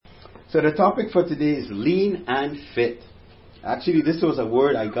So the topic for today is lean and fit. Actually, this was a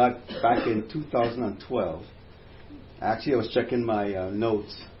word I got back in 2012. Actually, I was checking my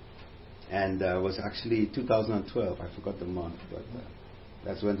notes, and it was actually 2012. I forgot the month, but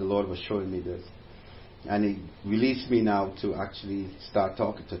that's when the Lord was showing me this. And He released me now to actually start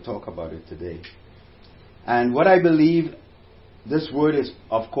talk about it today. And what I believe, this word is,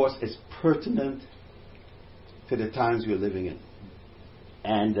 of course, is pertinent to the times we're living in.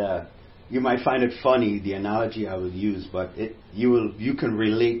 And you might find it funny, the analogy I will use, but you can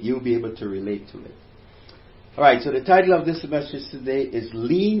relate, you'll be able to relate to it. Alright, so the title of this message today is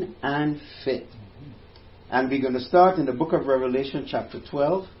Lean and Fit. And we're going to start in the book of Revelation chapter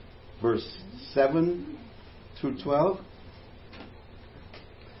 12, verse 7 through 12.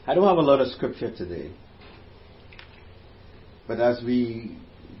 I don't have a lot of scripture today, but as we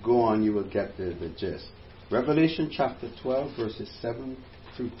go on, you will get the gist. Revelation chapter 12, verses 7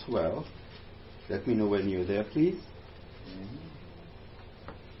 through 12. Let me know when you're there, please.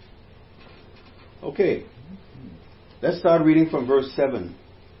 Okay. Let's start reading from verse 7.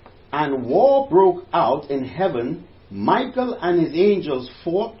 And war broke out in heaven. Michael and his angels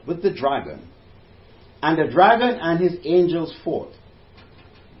fought with the dragon. And the dragon and his angels fought.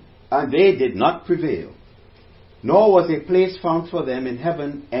 And they did not prevail. Nor was a place found for them in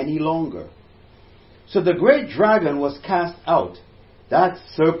heaven any longer. So the great dragon was cast out, that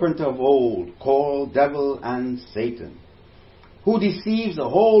serpent of old, called Devil and Satan, who deceives the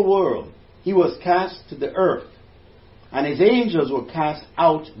whole world. He was cast to the earth, and his angels were cast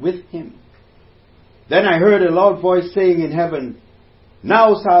out with him. Then I heard a loud voice saying in heaven,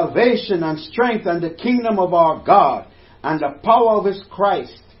 Now salvation and strength and the kingdom of our God and the power of his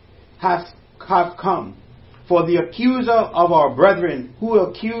Christ have come. For the accuser of our brethren, who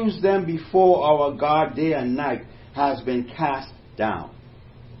accused them before our God day and night, has been cast down.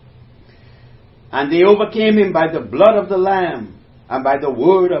 And they overcame him by the blood of the Lamb and by the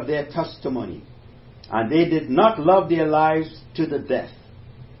word of their testimony. And they did not love their lives to the death.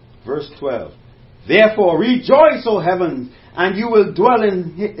 Verse 12. Therefore rejoice, O heavens, and you will dwell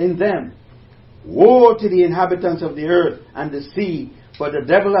in them. Woe to the inhabitants of the earth and the sea, for the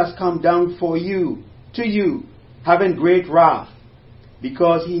devil has come down to you, having great wrath,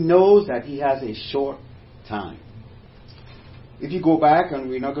 because he knows that he has a short time. If you go back, and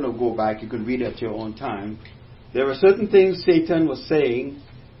we're not going to go back, you can read it at your own time. There were certain things Satan was saying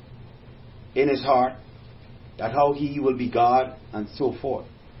in his heart, that how he will be God and so forth.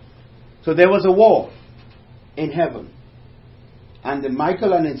 So there was a war in heaven. And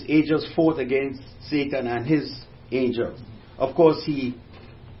Michael and his angels fought against Satan and his angels. Of course, he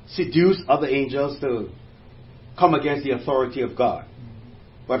seduced other angels to come against the authority of God.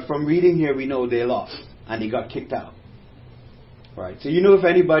 But from reading here, we know they lost and they got kicked out. Right. So you know if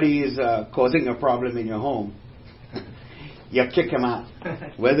anybody is causing a problem in your home, you kick them out,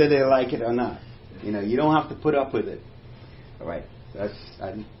 whether they like it or not. You know, you don't have to put up with it. All right.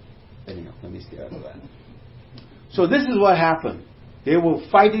 Anyhow, let me stay out of that. So this is what happened. They were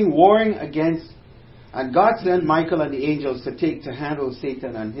fighting, warring against, and God sent Michael and the angels to handle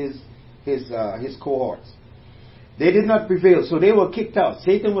Satan and his cohorts. They did not prevail, so they were kicked out.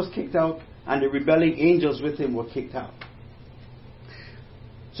 Satan was kicked out, and the rebelling angels with him were kicked out.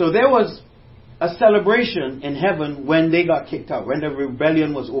 So there was a celebration in heaven when they got kicked out, when the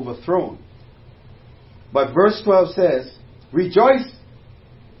rebellion was overthrown. But verse 12 says, Rejoice,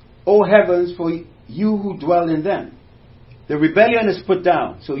 O heavens, for you who dwell in them. The rebellion is put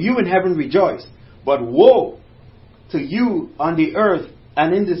down, so you in heaven rejoice. But woe to you on the earth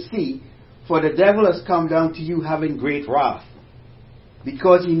and in the sea, for the devil has come down to you having great wrath,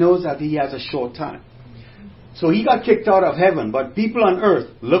 because he knows that he has a short time. So he got kicked out of heaven, but people on earth,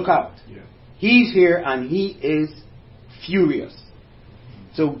 look out. Yeah. He's here and he is furious.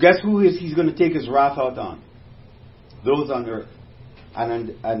 So guess who he's going to take his wrath out on? Those on earth.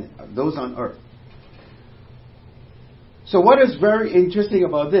 And those on earth. So what is very interesting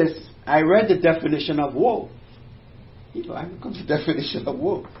about this, I read the definition of woe. You know, I look up the definition of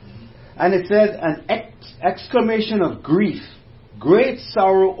woe. And it says an exclamation of grief, great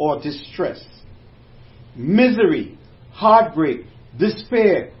sorrow or distress, misery, heartbreak,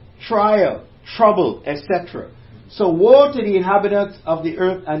 despair, trial, trouble, etc. So woe to the inhabitants of the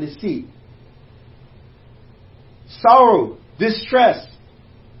earth and the sea. Sorrow, distress,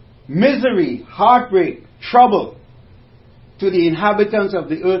 misery, heartbreak, trouble to the inhabitants of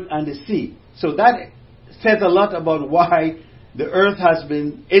the earth and the sea. So that says a lot about why the earth is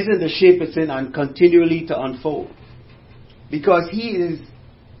in the shape it's in and continually to unfold. Because he is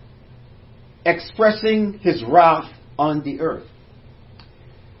expressing his wrath on the earth.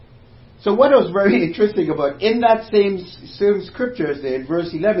 So what was very interesting about, in that same scriptures there, in verse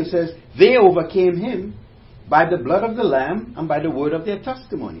 11, it says, they overcame him by the blood of the Lamb and by the word of their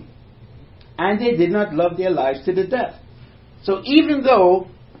testimony. And they did not love their lives to the death. So even though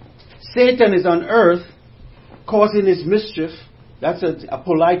Satan is on earth causing his mischief, that's a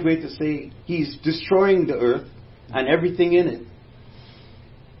polite way to say he's destroying the earth and everything in it.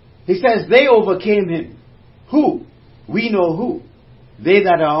 He says they overcame him. Who? We know who. They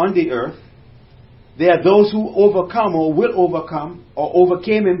that are on the earth. They are those who overcome or will overcome or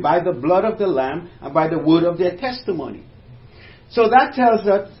overcame him by the blood of the Lamb and by the word of their testimony. So that tells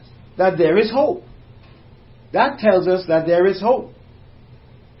us that there is hope. That tells us that there is hope.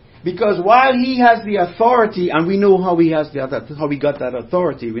 Because while he has the authority, and we know how he got that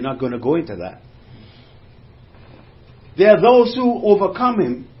authority, we're not going to go into that. There are those who overcome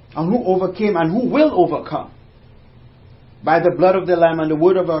him, and who overcame, and who will overcome by the blood of the Lamb and the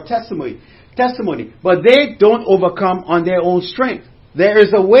word of our testimony. But they don't overcome on their own strength. There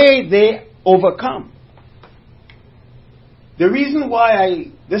is a way they overcome. The reason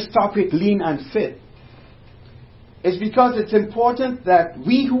why this topic, lean and fit, is because it's important that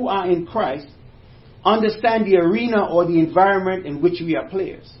we who are in Christ understand the arena or the environment in which we are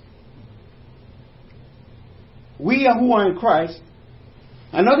players. We who are in Christ,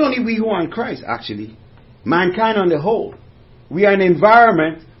 and not only we who are in Christ actually, mankind on the whole, we are in an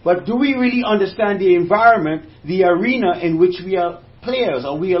environment, but do we really understand the environment, the arena in which we are players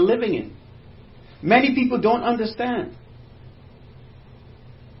or we are living in? Many people don't understand.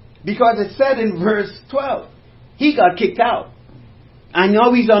 Because it said in verse 12, he got kicked out. And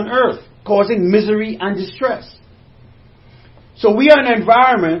now he's on earth, causing misery and distress. So we are in an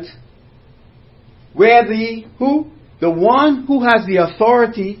environment where the one who has the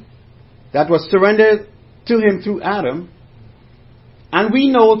authority that was surrendered to him through Adam, and we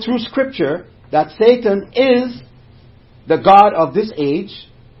know through Scripture that Satan is the God of this age,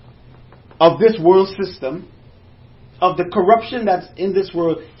 of this world system, of the corruption that's in this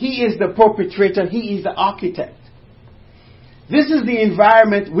world. He is the perpetrator. He is the architect. This is the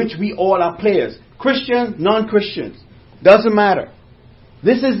environment which we all are players. Christians, non-Christians. Doesn't matter.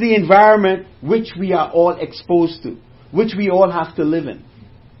 This is the environment which we are all exposed to. Which we all have to live in.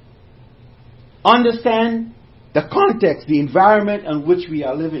 Understand the context, the environment in which we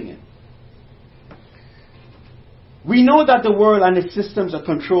are living in. We know that the world and its systems are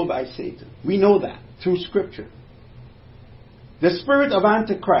controlled by Satan. We know that through Scripture. The spirit of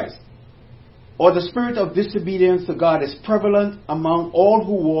Antichrist, or the spirit of disobedience to God, is prevalent among all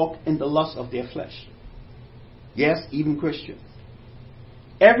who walk in the lust of their flesh. Yes, even Christians.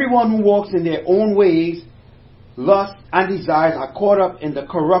 Everyone who walks in their own ways, lust and desires are caught up in the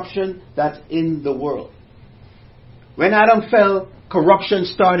corruption that's in the world. When Adam fell, corruption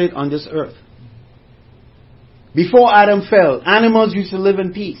started on this earth. Before Adam fell, animals used to live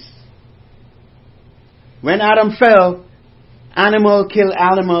in peace. When Adam fell, animal kill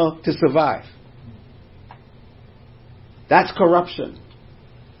animal to survive. That's corruption.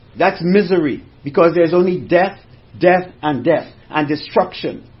 That's misery. Because there's only death, death, and death. And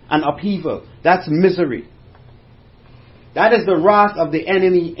destruction and upheaval. That's misery. That is the wrath of the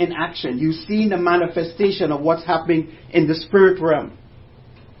enemy in action. You've seen the manifestation of what's happening in the spirit realm.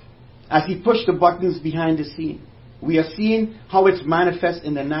 As he pushed the buttons behind the scene. We are seeing how it's manifest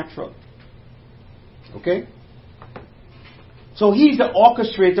in the natural. Okay? So he's the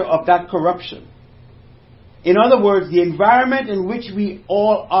orchestrator of that corruption. In other words, the environment in which we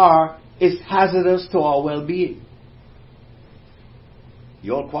all are is hazardous to our well-being.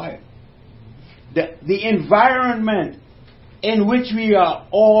 You're all quiet. The environment in which we are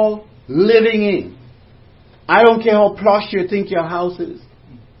all living in. I don't care how plush you think your house is.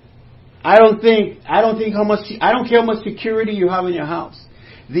 I don't care how much security you have in your house.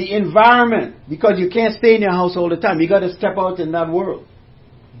 The environment, because you can't stay in your house all the time. You got to step out in that world.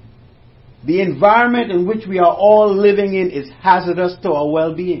 The environment in which we are all living in is hazardous to our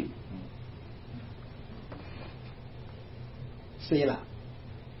well-being. Selah.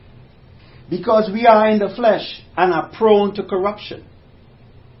 Because we are in the flesh and are prone to corruption.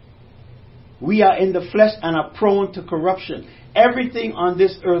 We are in the flesh and are prone to corruption. Everything on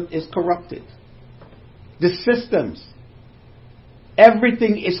this earth is corrupted. The systems.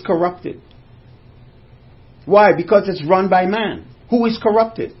 Everything is corrupted. Why? Because it's run by man, who is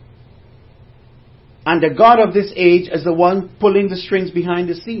corrupted. And the God of this age is the one pulling the strings behind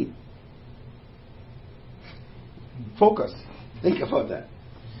the scene. Focus. Think about that.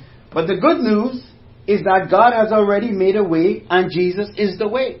 But the good news is that God has already made a way and Jesus is the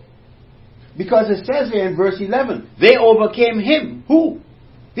way. Because it says here in verse 11, they overcame him. Who?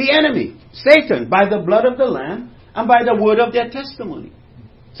 The enemy, Satan, by the blood of the Lamb and by the word of their testimony.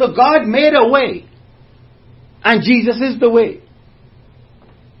 So God made a way. And Jesus is the way.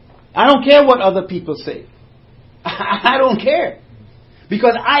 I don't care what other people say. I don't care.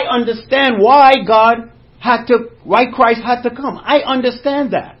 Because I understand why why Christ had to come. I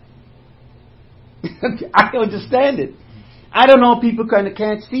understand that. I understand it. I don't know, people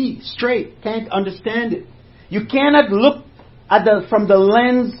can't see straight, can't understand it. You cannot look at from the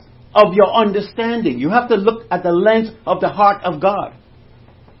lens of your understanding. You have to look at the lens of the heart of God.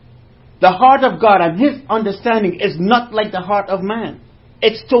 The heart of God and His understanding is not like the heart of man.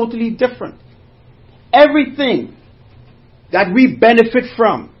 It's totally different. Everything that we benefit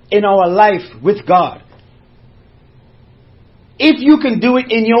from in our life with God, if you can do it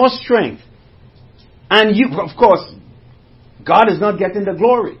in your strength, and you, of course, God is not getting the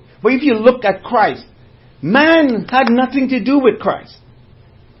glory. But if you look at Christ, man had nothing to do with Christ.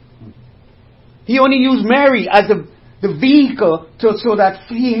 He only used Mary as the vehicle so that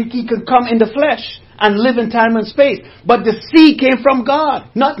he could come in the flesh and live in time and space. But the seed came from God,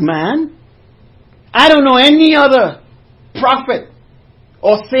 not man. I don't know any other prophet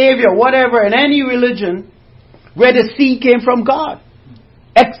or savior, whatever, in any religion where the seed came from God,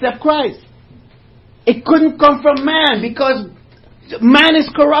 except Christ. It couldn't come from man because man is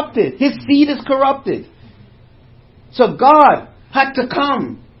corrupted. His seed is corrupted. So God had to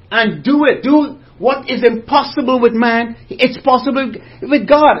come and do it. Do what is impossible with man. It's possible with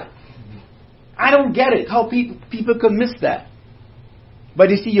God. I don't get it. How people can miss that. But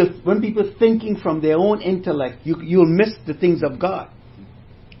you see, when people are thinking from their own intellect, you'll miss the things of God.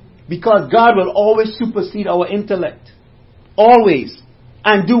 Because God will always supersede our intellect. Always.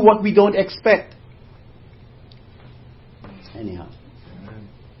 And do what we don't expect. Anyhow.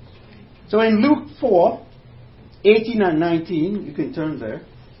 So in Luke 4, 18 and 19, you can turn there.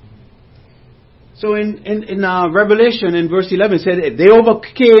 So in Revelation, in verse 11, it said, they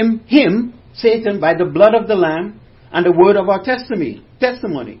overcame him, Satan, by the blood of the Lamb and the word of our testimony.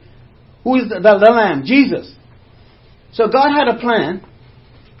 Who is the Lamb? Jesus. So God had a plan,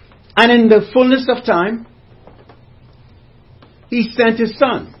 and in the fullness of time, He sent His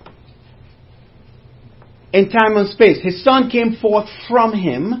Son. In time and space. His Son came forth from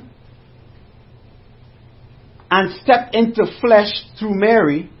Him and stepped into flesh through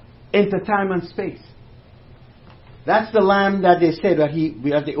Mary into time and space. That's the Lamb that they said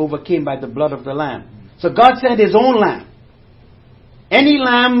that they overcame by the blood of the Lamb. So God sent His own Lamb. Any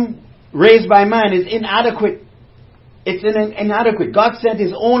lamb raised by man is inadequate. It's inadequate. God sent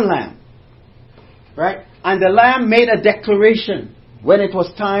His own Lamb. Right? And the Lamb made a declaration when it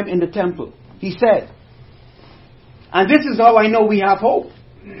was time in the temple. He said, and this is how I know we have hope.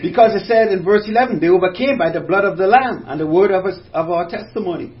 Because it said in verse 11, they overcame by the blood of the Lamb and the word of our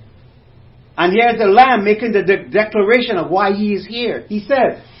testimony. And here's the Lamb making the declaration of why He is here. He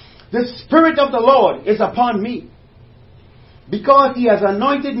said, the Spirit of the Lord is upon me, because He has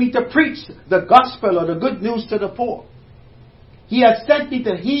anointed me to preach the gospel or the good news to the poor. He has sent me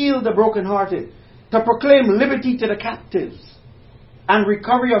to heal the brokenhearted, to proclaim liberty to the captives, and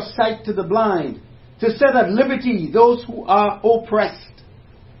recovery of sight to the blind, to set at liberty those who are oppressed,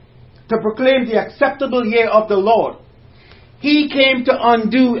 to proclaim the acceptable year of the Lord. He came to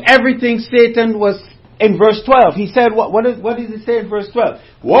undo everything Satan was in verse 12. He said, what did He say in verse 12?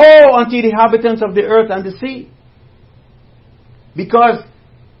 Woe unto the inhabitants of the earth and the sea. Because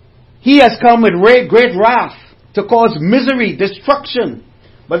He has come with great wrath to cause misery, destruction.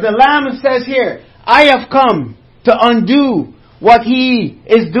 But the Lamb says here, I have come to undo what He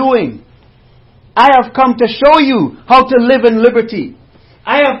is doing. I have come to show you how to live in liberty.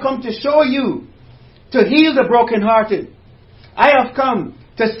 I have come to show you to heal the brokenhearted. I have come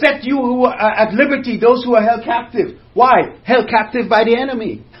to set you who are at liberty, those who are held captive. Why? Held captive by the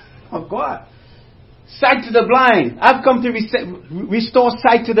enemy of God. Sight to the blind. I've come to restore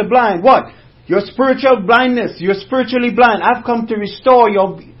sight to the blind. What? Your spiritual blindness. You're spiritually blind. I've come to restore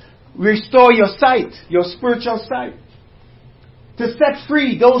your sight, your spiritual sight. To set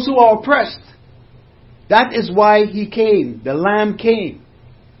free those who are oppressed. That is why He came. The Lamb came.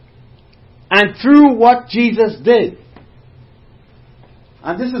 And through what Jesus did.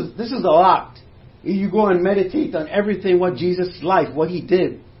 And this is a lot. You go and meditate on everything, what Jesus' life, what He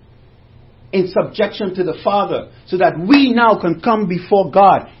did. In subjection to the Father. So that we now can come before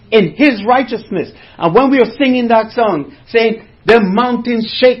God in His righteousness. And when we are singing that song, saying, the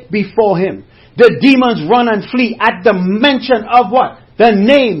mountains shake before Him. The demons run and flee at the mention of what? The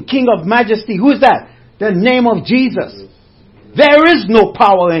name, King of Majesty. Who is that? The name of Jesus. There is no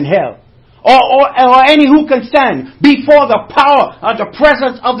power in hell. or any who can stand before the power or the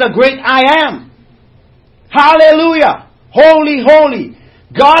presence of the great I am. Hallelujah. Holy, holy,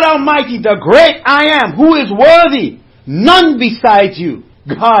 God Almighty, the great I am, who is worthy. None besides you.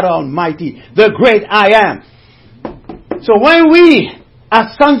 God Almighty, the great I am. So when we,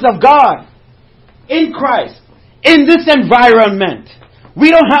 as sons of God, in Christ, in this environment,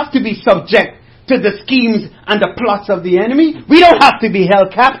 we don't have to be subject to the schemes and the plots of the enemy. We don't have to be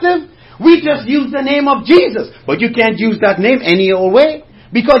held captive. We just use the name of Jesus. But you can't use that name any old way,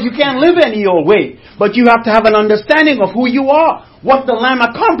 because you can't live any old way. But you have to have an understanding of who you are, what the Lamb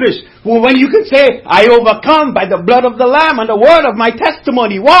accomplished. Well, when you can say, I overcome by the blood of the Lamb and the word of my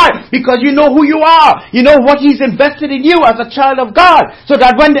testimony. Why? Because you know who you are. You know what He's invested in you as a child of God. So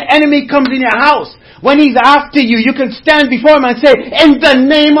that when the enemy comes in your house, when he's after you, you can stand before him and say, in the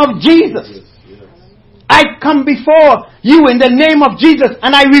name of Jesus, I come before you in the name of Jesus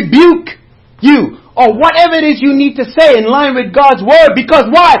and I rebuke you. Or whatever it is you need to say in line with God's word.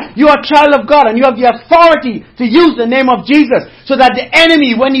 Because why? You are a child of God and you have the authority to use the name of Jesus. So that the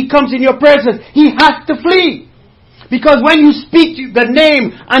enemy, when he comes in your presence, he has to flee. Because when you speak the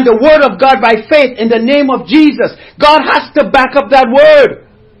name and the word of God by faith in the name of Jesus, God has to back up that word.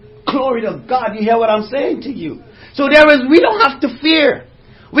 Glory to God. You hear what I'm saying to you? So we don't have to fear.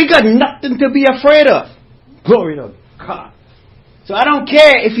 We got nothing to be afraid of. Glory to God. So I don't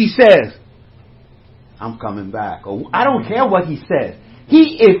care if he says, I'm coming back. Or I don't care what he says.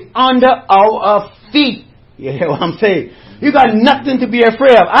 He is under our feet. You hear what I'm saying? You got nothing to be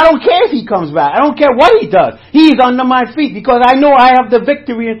afraid of. I don't care if he comes back. I don't care what he does. He is under my feet because I know I have the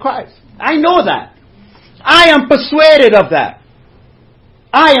victory in Christ. I know that. I am persuaded of that.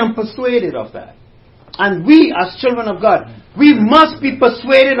 I am persuaded of that. And we as children of God, we must be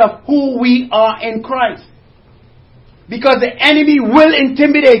persuaded of who we are in Christ. Because the enemy will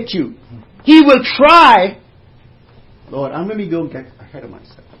intimidate you. He will try. Lord, I'm going to go get ahead of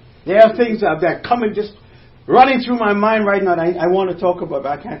myself. There are things that are coming, just running through my mind right now. I want to talk about,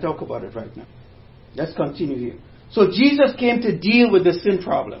 but I can't talk about it right now. Let's continue here. So Jesus came to deal with the sin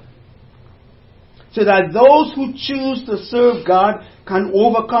problem. So that those who choose to serve God can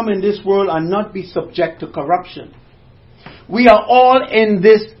overcome in this world and not be subject to corruption. We are all in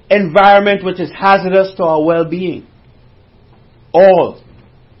this environment which is hazardous to our well-being. All.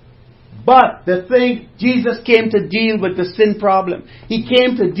 But the thing, Jesus came to deal with the sin problem. He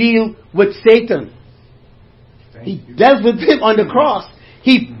came to deal with Satan. He dealt with him on the cross.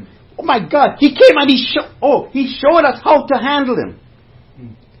 Oh my God, he came and he showed us how to handle him.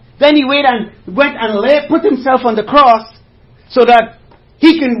 Then he went and put himself on the cross so that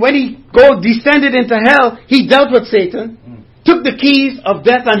he can, when he descended into hell, he dealt with Satan, took the keys of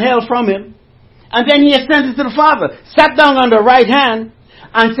death and hell from him, and then he ascended to the Father, sat down on the right hand,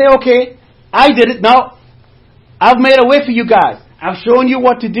 and say, okay, I did it. Now, I've made a way for you guys. I've shown you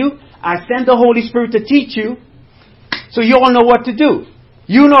what to do. I sent the Holy Spirit to teach you. So you all know what to do.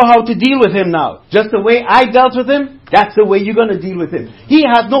 You know how to deal with him now. Just the way I dealt with him, that's the way you're going to deal with him. He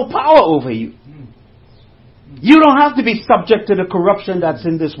has no power over you. You don't have to be subject to the corruption that's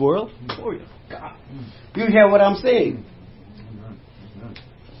in this world. Glory to God. You hear what I'm saying?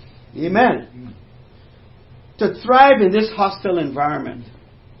 Amen. To thrive in this hostile environment,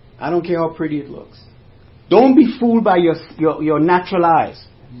 I don't care how pretty it looks. Don't be fooled by your natural eyes.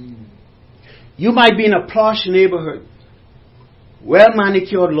 You might be in a plush neighborhood,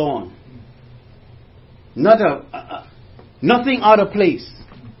 well-manicured lawn, nothing out of place.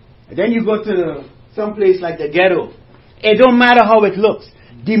 And then you go to some place like the ghetto. It don't matter how it looks.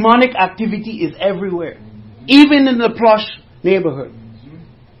 Demonic activity is everywhere, even in the plush neighborhood.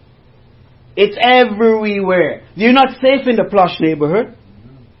 It's everywhere. You're not safe in the plush neighborhood.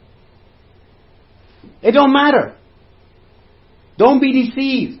 It don't matter. Don't be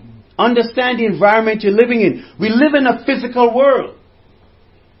deceived. Understand the environment you're living in. We live in a physical world.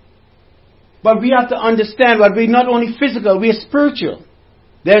 But we have to understand that we're not only physical, we're spiritual.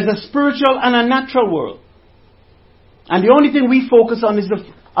 There's a spiritual and a natural world. And the only thing we focus on is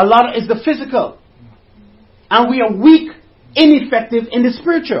the physical. And we are weak, ineffective in the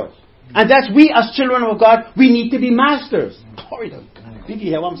spiritual. And that's we as children of God, we need to be masters. Glory to God. Did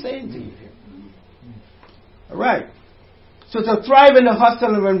you hear what I'm saying to you here? Alright. So to thrive in a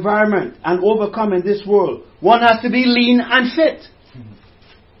hostile environment and overcome in this world, one has to be lean and fit.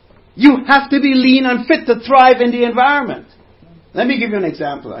 You have to be lean and fit to thrive in the environment. Let me give you an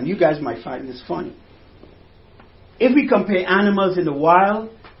example, and you guys might find this funny. If we compare animals in the wild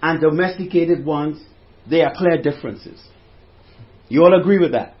and domesticated ones, there are clear differences. You all agree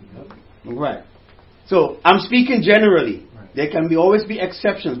with that? Right. So I'm speaking generally. There can always be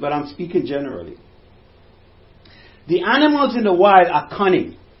exceptions, but I'm speaking generally. The animals in the wild are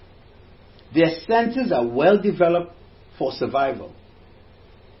cunning. Their senses are well developed for survival.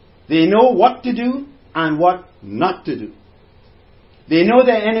 They know what to do and what not to do. They know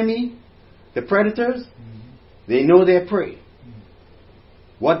their enemy, the predators. They know their prey,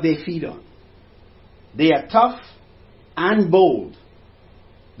 what they feed on. They are tough and bold.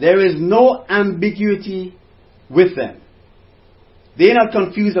 There is no ambiguity with them. They are not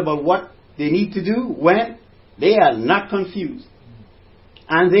confused about what they need to do when. They are not confused.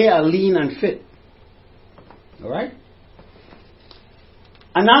 And they are lean and fit. Alright?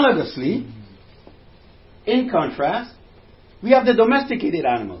 Analogously, in contrast, we have the domesticated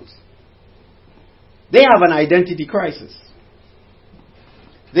animals. They have an identity crisis.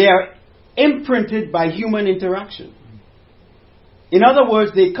 They are imprinted by human interaction. In other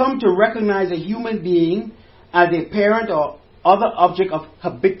words, they come to recognize a human being as a parent or other object of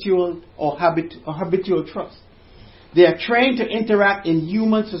habitual trust. They are trained to interact in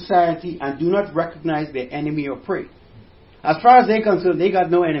human society and do not recognize their enemy or prey. As far as they're concerned, they got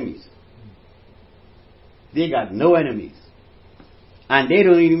no enemies. They got no enemies. And they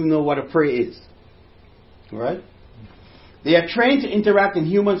don't even know what a prey is. Right? They are trained to interact in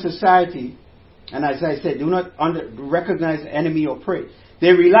human society, and as I said, do not recognize enemy or prey.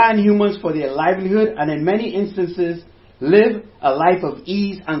 They rely on humans for their livelihood, and in many instances, live a life of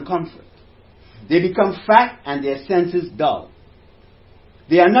ease and comfort. They become fat and their senses dull.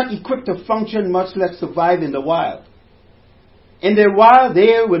 They are not equipped to function, much less survive in the wild. In the wild,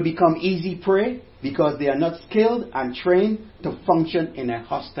 they will become easy prey because they are not skilled and trained to function in a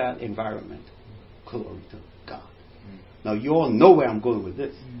hostile environment. Glory to God. Now you all know where I'm going with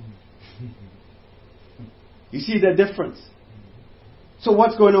this. You see the difference? So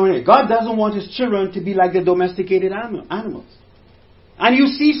what's going on here? God doesn't want His children to be like the domesticated animals. And you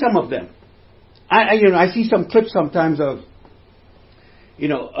see some of them. I see some clips sometimes of,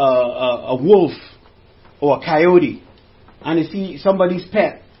 a wolf or a coyote. And you see somebody's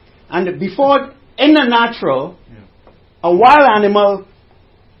pet. And before, in the natural, a wild animal,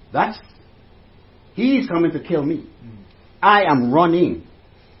 he's coming to kill me. I am running.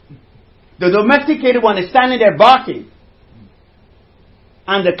 The domesticated one is standing there barking.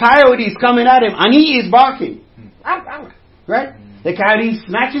 And the coyote is coming at him and he is barking. Right? The coyote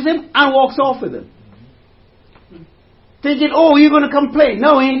snatches him and walks off with him. Thinking, you're going to come play.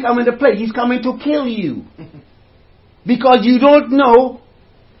 No, he ain't coming to play. He's coming to kill you. Because you don't know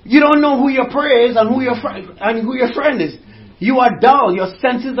who your prey is and who your friend is. You are dull. Your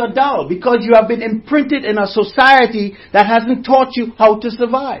senses are dull because you have been imprinted in a society that hasn't taught you how to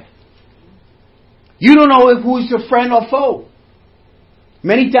survive. You don't know who is your friend or foe.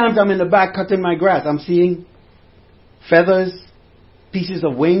 Many times I'm in the back cutting my grass. I'm seeing feathers, pieces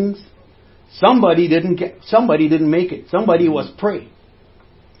of wings. Somebody didn't make it. Somebody was prey.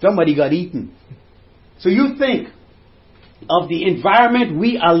 Somebody got eaten. So you think of the environment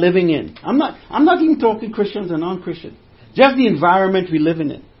we are living in. I'm not even talking Christians and non-Christians. Just the environment we live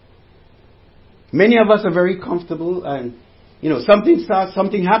in. Many of us are very comfortable and,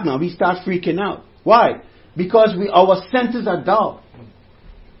 something happens and we start freaking out. Why? Because our senses are dull.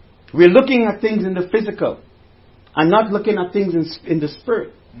 We're looking at things in the physical and not looking at things in the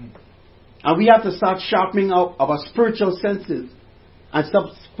spirit. And we have to start sharpening our spiritual senses and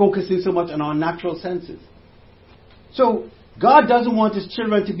stop focusing so much on our natural senses. So, God doesn't want His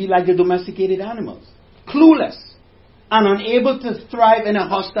children to be like the domesticated animals. Clueless and unable to thrive in a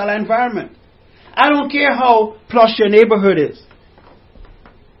hostile environment. I don't care how plush your neighborhood is.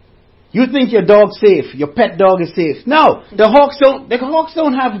 You think your dog's safe, your pet dog is safe. No, the hawks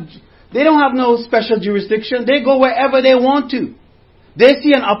don't have no special jurisdiction. They go wherever they want to. They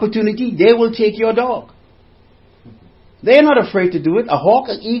see an opportunity, they will take your dog. They're not afraid to do it. A hawk,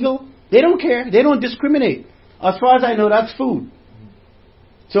 an eagle, they don't care. They don't discriminate. As far as I know, that's food.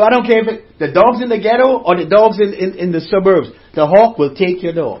 So I don't care if the dog's in the ghetto or the dog's in the suburbs. The hawk will take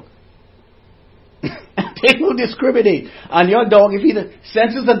your dog. They will discriminate. And your dog, if he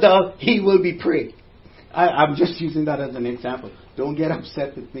senses a dog, he will be prey. I'm just using that as an example. Don't get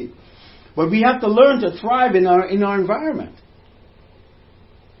upset with me. But we have to learn to thrive in our environment.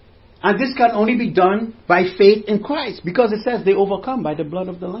 And this can only be done by faith in Christ. Because it says they overcome by the blood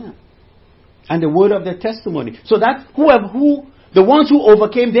of the Lamb. And the word of their testimony. So that the ones who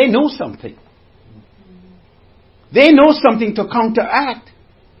overcame, they know something. They know something to counteract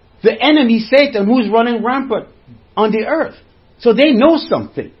the enemy, Satan, who's running rampant on the earth. So they know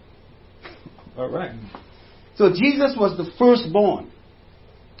something. All right. So Jesus was the firstborn.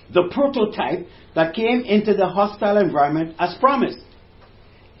 the prototype that came into the hostile environment as promised.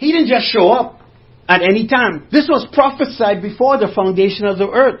 He didn't just show up at any time. This was prophesied before the foundation of the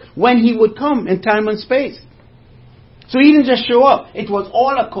earth, when he would come in time and space. So he didn't just show up. It was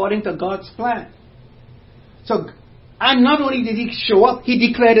all according to God's plan. So, and not only did he show up, he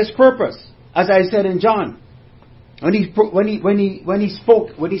declared his purpose, as I said in John. When he spoke, when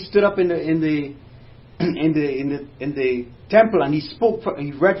he stood up in the temple and he spoke,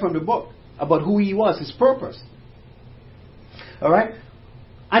 he read from the book about who he was, his purpose. All right,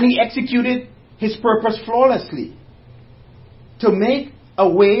 and he executed his purpose flawlessly, to make a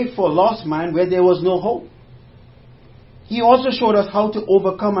way for lost man where there was no hope. He also showed us how to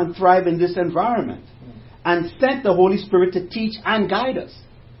overcome and thrive in this environment, and sent the Holy Spirit to teach and guide us.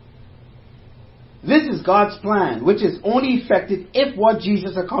 This is God's plan, which is only effective if what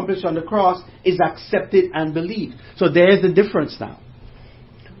Jesus accomplished on the cross is accepted and believed. So there's the difference now.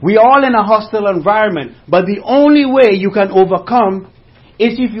 We are all in a hostile environment, but the only way you can overcome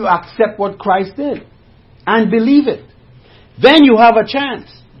is if you accept what Christ did and believe it. Then you have a chance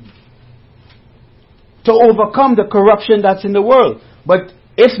to overcome the corruption that's in the world. But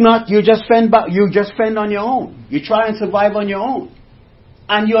if not, you just fend on your own. You try and survive on your own.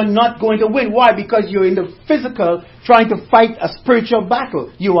 And you're not going to win. Why? Because you're in the physical trying to fight a spiritual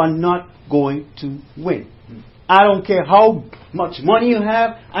battle. You are not going to win. I don't care how much money you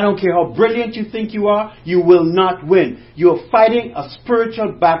have. I don't care how brilliant you think you are. You will not win. You're fighting a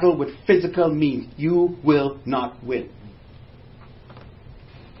spiritual battle with physical means. You will not win.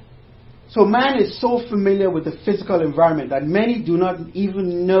 So man is so familiar with the physical environment that many do not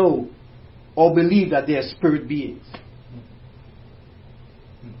even know or believe that they are spirit beings.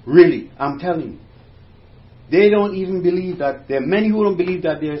 Really, I'm telling you. They don't even believe that. There are many who don't believe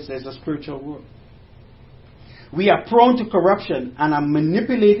that there's a spiritual world. We are prone to corruption and are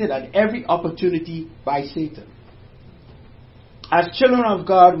manipulated at every opportunity by Satan. As children of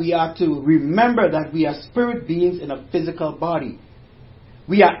God, we are to remember that we are spirit beings in a physical body.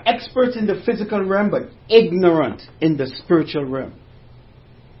 We are experts in the physical realm, but ignorant in the spiritual realm.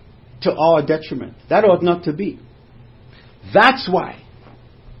 To our detriment. That ought not to be. That's why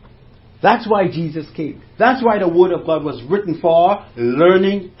Jesus came. That's why the Word of God was written for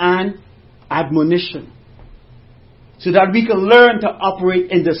learning and admonition. So that we can learn to operate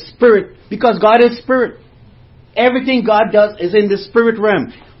in the Spirit. Because God is Spirit. Everything God does is in the Spirit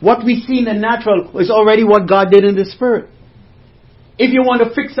realm. What we see in the natural is already what God did in the Spirit. If you want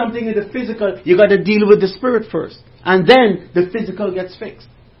to fix something in the physical, you got to deal with the Spirit first. And then the physical gets fixed.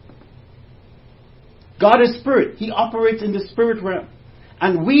 God is Spirit. He operates in the Spirit realm.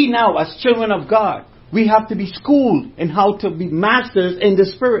 And we now, as children of God, we have to be schooled in how to be masters in the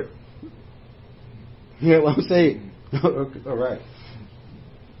Spirit. You hear what I'm saying? All right.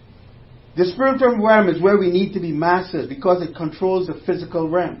 The spiritual realm is where we need to be masters because it controls the physical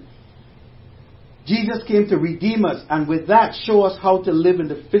realm. Jesus came to redeem us and with that show us how to live in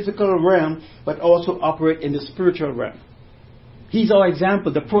the physical realm but also operate in the spiritual realm. He's our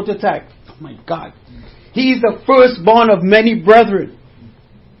example, the prototype. Oh my God. He is the firstborn of many brethren.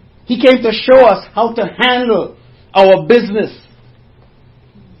 He came to show us how to handle our business.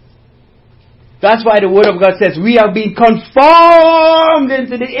 That's why the Word of God says we are being conformed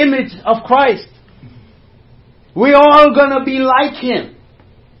into the image of Christ. We're all going to be like Him.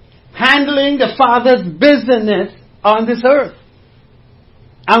 Handling the Father's business on this earth.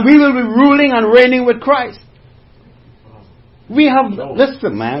 And we will be ruling and reigning with Christ.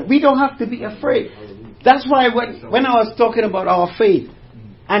 Listen man, we don't have to be afraid. That's why when I was talking about our faith,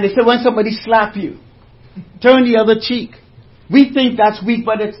 and they said when somebody slap you, turn the other cheek. We think that's weak,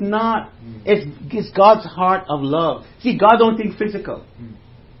 but it's not. It's God's heart of love. See, God don't think physical.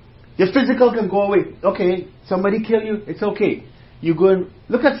 Your physical can go away. Okay, somebody kill you, it's okay. You go and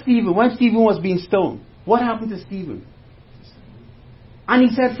look at Stephen. When Stephen was being stoned, what happened to Stephen? And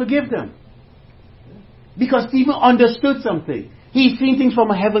he said, forgive them. Because Stephen understood something. He's seen things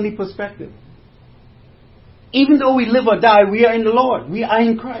from a heavenly perspective. Even though we live or die, we are in the Lord. We are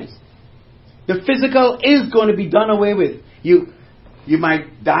in Christ. The physical is going to be done away with. You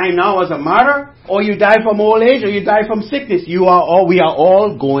might die now as a martyr, or you die from old age, or you die from sickness. We are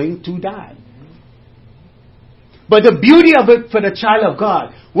all going to die. But the beauty of it for the child of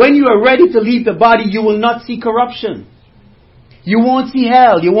God, when you are ready to leave the body, you will not see corruption. You won't see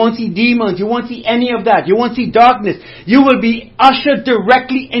hell. You won't see demons. You won't see any of that. You won't see darkness. You will be ushered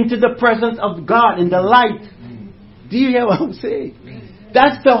directly into the presence of God in the light. Do you hear what I'm saying?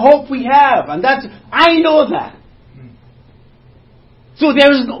 That's the hope we have. And I know that. So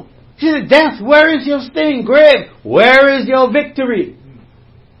there is no death. Where is your sting? Grave, where is your victory?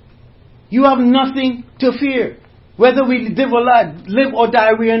 You have nothing to fear. Whether we live or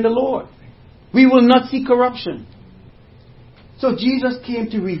die, we are in the Lord. We will not see corruption. So Jesus came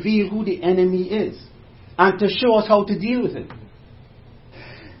to reveal who the enemy is and to show us how to deal with it.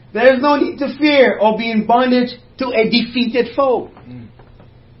 There is no need to fear or be in bondage to a defeated foe.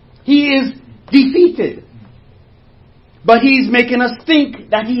 He is defeated. But he's making us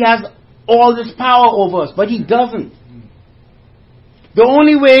think that he has all this power over us. But he doesn't. The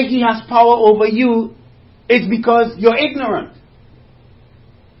only way he has power over you is because you're ignorant.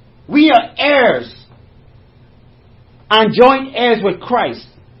 We are heirs and joint heirs with Christ.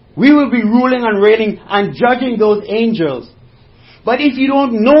 We will be ruling and reigning and judging those angels. But if you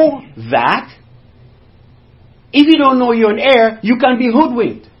don't know that, if you don't know you're an heir, you can be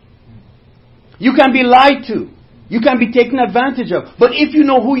hoodwinked. You can be lied to. You can be taken advantage of. But if you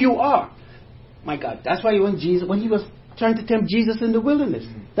know who you are, my God, that's why when he was trying to tempt Jesus in the wilderness,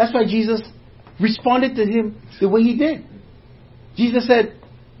 that's why Jesus responded to him the way he did. Jesus said,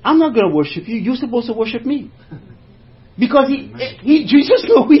 I'm not going to worship you. You're supposed to worship me. Because Jesus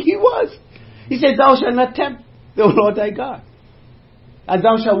knew who he was. He said, thou shalt not tempt the Lord thy God. And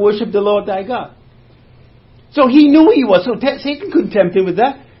thou shalt worship the Lord thy God. So he knew who he was. So Satan couldn't tempt him with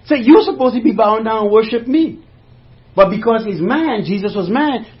that. Say, you're supposed to be bowing down and worship me. But because he's man, Jesus was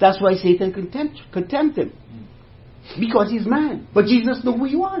man, that's why Satan could tempt him. Because he's man. But Jesus knew who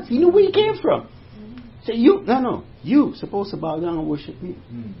he was. He knew where he came from. Say, you're supposed to bow down and worship me.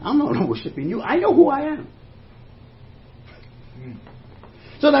 I'm not worshiping you. I know who I am.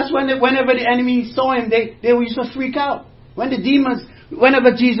 So that's whenever the enemy saw him, they used to freak out.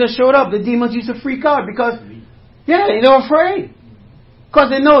 Whenever Jesus showed up, the demons used to freak out because, they were afraid. Because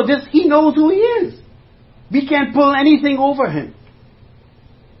they know he knows who he is. We can't pull anything over him.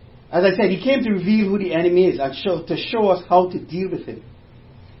 As I said, he came to reveal who the enemy is and to show us how to deal with him.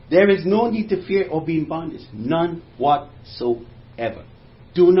 There is no need to fear or be in bondage. None whatsoever.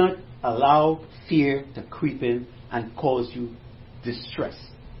 Do not allow fear to creep in and cause you distress.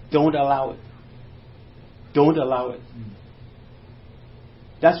 Don't allow it. Don't allow it.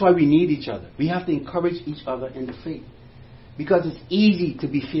 That's why we need each other. We have to encourage each other in the faith. Because it's easy to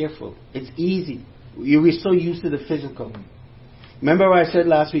be fearful. It's easy. We're so used to the physical. Remember what I said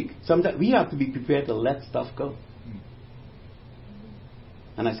last week? Sometimes we have to be prepared to let stuff go.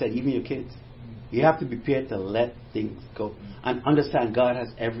 And I said, even your kids. You have to be prepared to let things go. And understand God has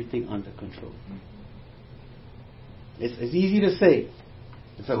everything under control. It's easy to say.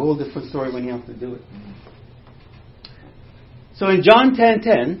 It's a whole different story when you have to do it. So in John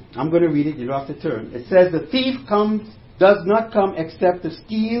 10:10, I'm going to read it, you don't have to turn. It says, the thief does not come except to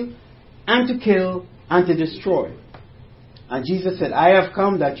steal and to kill and to destroy. And Jesus said, I have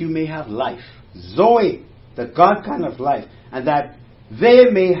come that you may have life. Zoe, the God kind of life. And that they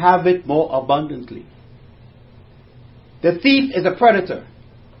may have it more abundantly. The thief is a predator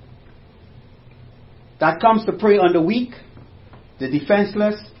that comes to prey on the weak, the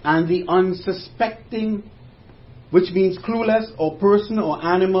defenseless, and the unsuspecting, which means clueless or person or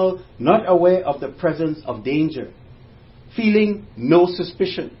animal not aware of the presence of danger, feeling no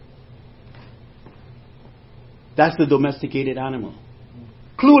suspicion. That's the domesticated animal.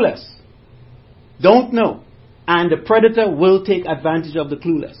 Clueless. Don't know. And the predator will take advantage of the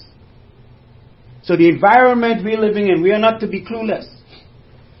clueless. So the environment we're living in, we are not to be clueless.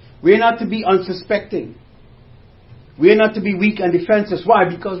 We are not to be unsuspecting. We are not to be weak and defenseless. Why?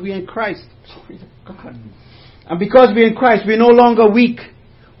 Because we are in Christ. God. And because we are in Christ, we are no longer weak.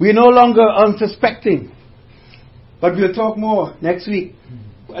 We are no longer unsuspecting. But we'll talk more next week.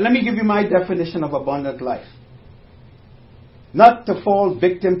 Let me give you my definition of abundant life. Not to fall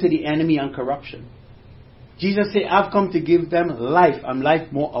victim to the enemy and corruption. Jesus said, I've come to give them life and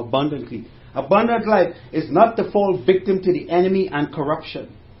life more abundantly. Abundant life is not to fall victim to the enemy and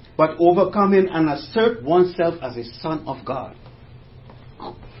corruption, but overcome him and assert oneself as a son of God.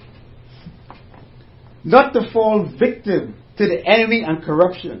 Not to fall victim to the enemy and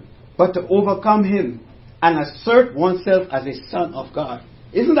corruption, but to overcome him and assert oneself as a son of God.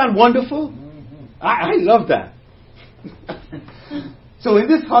 Isn't that wonderful? I love that. So in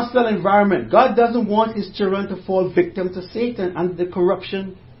this hostile environment, God doesn't want his children to fall victim to Satan and the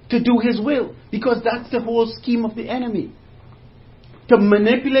corruption to do his will. Because that's the whole scheme of the enemy. To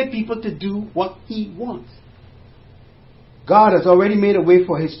manipulate people to do what he wants. God has already made a way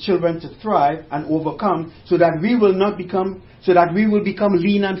for his children to thrive and overcome so that we will become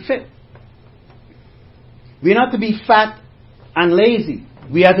lean and fit. We are not to be fat and lazy.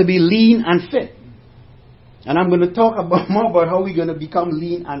 We are to be lean and fit. And I'm going to talk more about how we're going to become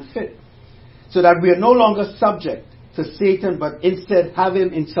lean and fit. So that we are no longer subject to Satan, but instead have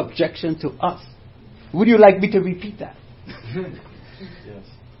him in subjection to us. Would you like me to repeat that? Yes.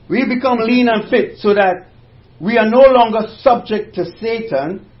 We become lean and fit so that we are no longer subject to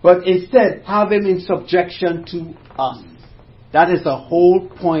Satan, but instead have him in subjection to us. That is the whole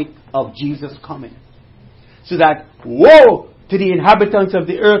point of Jesus coming. So that woe to the inhabitants of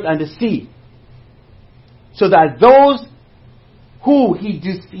the earth and the sea. So that those who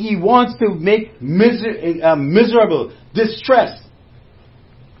he wants to make miserable, distressed,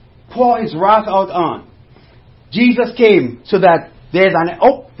 pour his wrath out on. Jesus came so that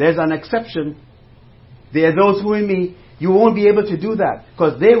there's an exception. There are those who in me, you won't be able to do that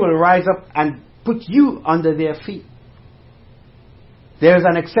because they will rise up and put you under their feet. There's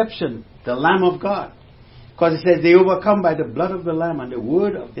an exception, the Lamb of God. Because it says they overcome by the blood of the Lamb and the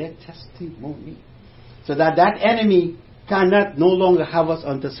word of their testimony. So that enemy cannot no longer have us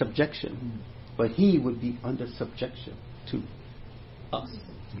under subjection. But he would be under subjection to us.